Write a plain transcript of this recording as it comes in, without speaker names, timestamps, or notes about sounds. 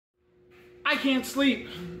I can't sleep,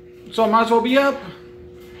 so I might as well be up.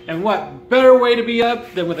 And what better way to be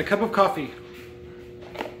up than with a cup of coffee?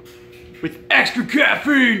 With extra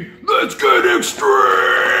caffeine, let's get extreme!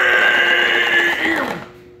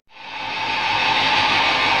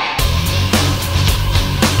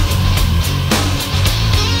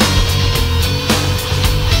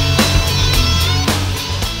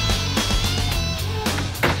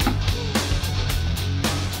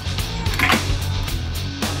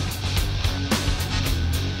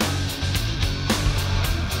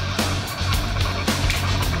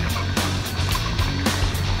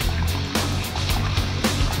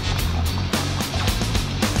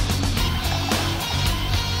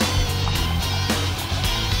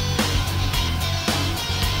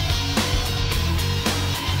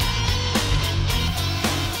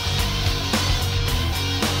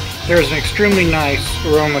 There's an extremely nice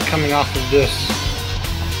aroma coming off of this.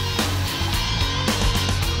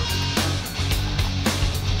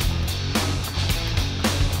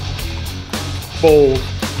 Bold.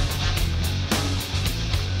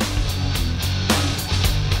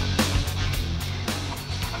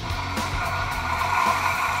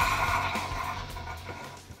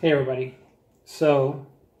 Hey everybody. So,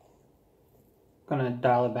 I'm gonna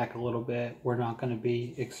dial it back a little bit. We're not gonna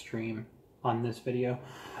be extreme on this video.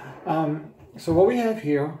 So what we have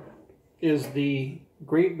here is the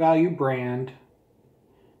Great Value brand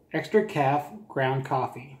Extra Caff ground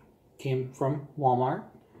coffee. Came from Walmart.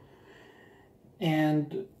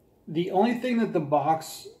 And the only thing that the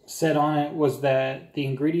box said on it was that the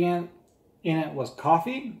ingredient in it was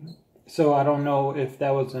coffee. So I don't know if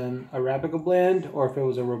that was an Arabica blend or if it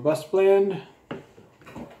was a Robusto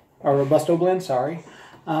blend, sorry.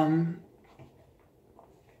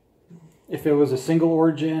 If it was a single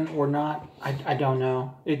origin or not, I don't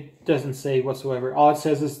know. It doesn't say whatsoever. All it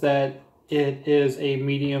says is that it is a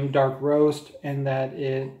medium dark roast and that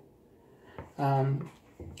it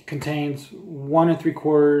contains 1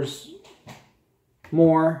 3/4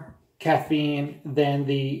 more caffeine than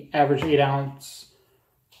the average 8-ounce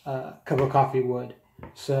cup of coffee would.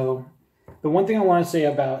 So the one thing I want to say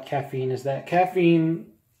about caffeine is that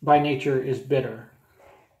caffeine by nature is bitter.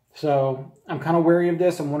 So I'm kind of wary of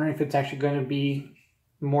this. I'm wondering if it's actually going to be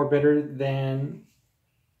more bitter than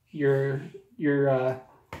your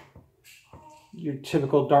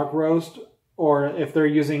typical dark roast, or if they're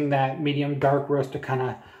using that medium dark roast to kind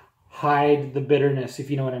of hide the bitterness,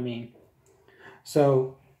 if you know what I mean.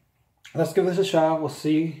 So let's give this a shot. We'll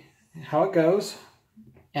see how it goes,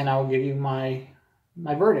 and I'll give you my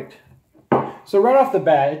verdict. So right off the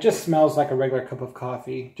bat, it just smells like a regular cup of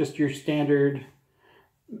coffee, just your standard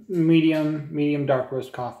medium dark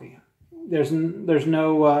roast coffee. There's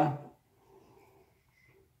no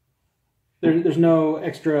there's no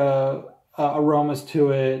extra aromas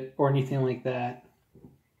to it or anything like that.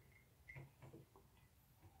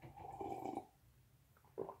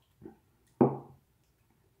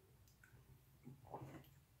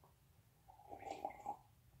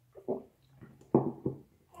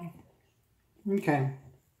 Okay.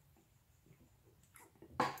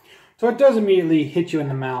 So it does immediately hit you in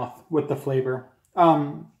the mouth with the flavor.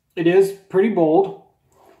 It is pretty bold,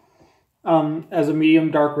 as a medium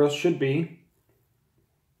dark roast should be.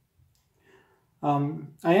 I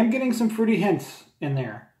am getting some fruity hints in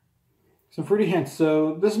there. Some fruity hints.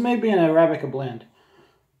 So this may be an Arabica blend.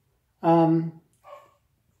 The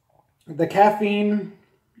caffeine,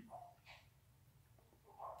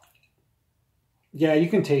 yeah, you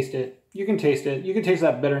can taste it. You can taste it. You can taste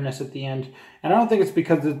that bitterness at the end. And I don't think it's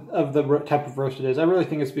because of the type of roast it is. I really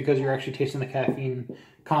think it's because you're actually tasting the caffeine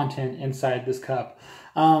content inside this cup.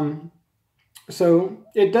 So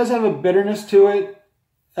it does have a bitterness to it.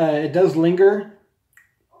 It does linger.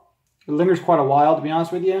 It lingers quite a while, to be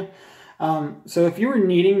honest with you. So if you were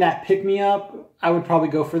needing that pick-me-up, I would probably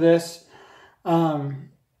go for this.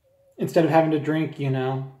 Instead of having to drink, you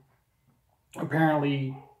know,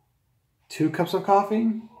 apparently 2 cups of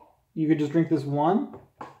coffee. You could just drink this one.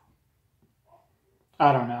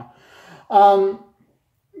 I don't know.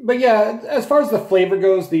 But yeah, as far as the flavor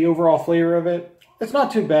goes, the overall flavor of it, it's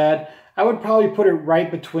not too bad. I would probably put it right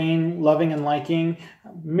between loving and liking.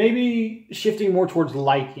 Maybe shifting more towards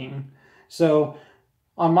liking. So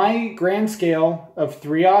on my grand scale of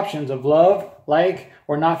 3 options of love, like,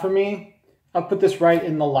 or not for me, I'll put this right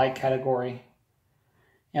in the like category.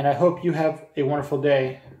 And I hope you have a wonderful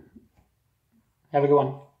day. Have a good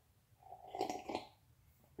one.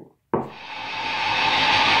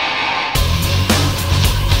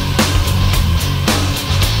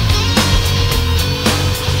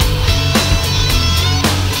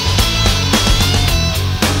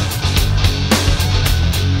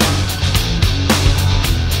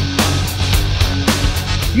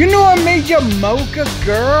 You know I made you mocha,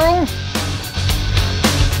 girl.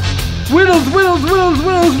 Whittles, whittles, whittles,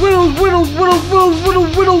 whittles, whittles, whittles, whittles, whittles,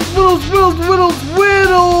 whittles, whittles, whittles, whittles, whittles,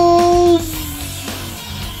 whittles.